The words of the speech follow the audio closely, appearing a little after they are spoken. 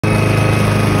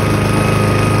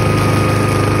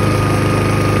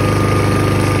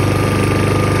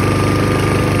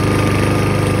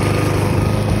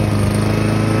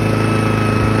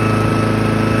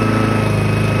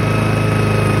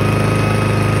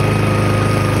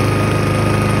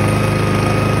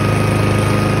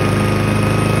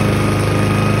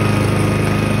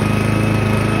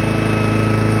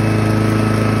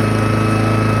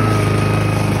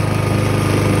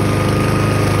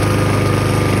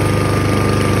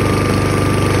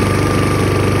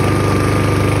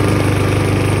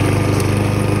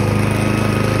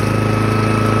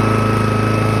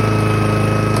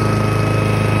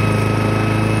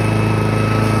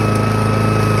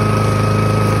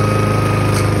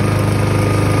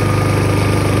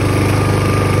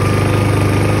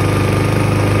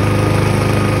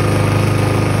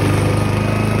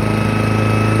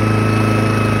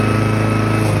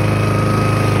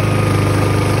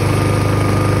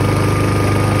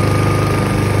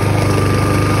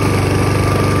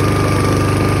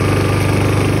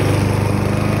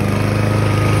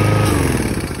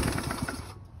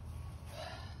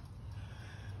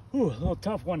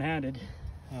one-handed,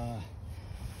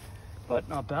 but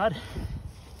not bad.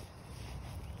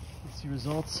 Let's see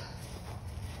results.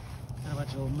 Got a bunch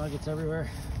of little nuggets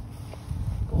everywhere.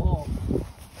 Oh,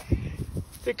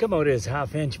 they come out as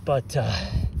 1/2 inch, but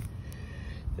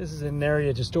this is an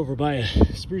area just over by a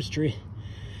spruce tree,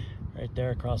 right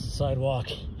there across the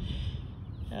sidewalk.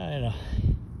 Yeah, I know.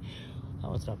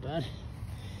 That one's not bad.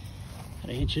 Got 1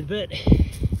 inch and a bit.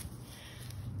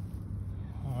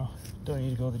 Oh, don't need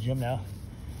to go to the gym now.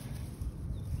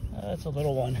 That's a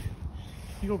little one.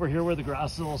 You go over here where the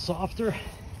grass is a little softer.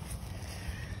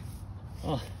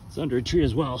 Oh, it's under a tree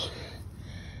as well.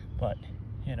 But,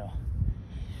 you know,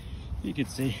 you can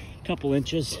see a couple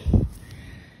inches.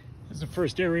 This is the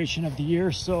first aeration of the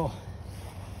year, so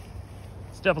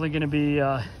it's definitely going to be,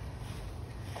 the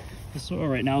soil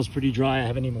right now is pretty dry. I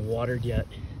haven't even watered yet.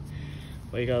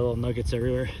 But you got little nuggets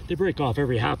everywhere. They break off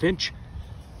every 1/2 inch.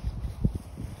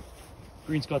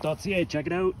 Greenscott.ca, check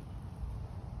it out.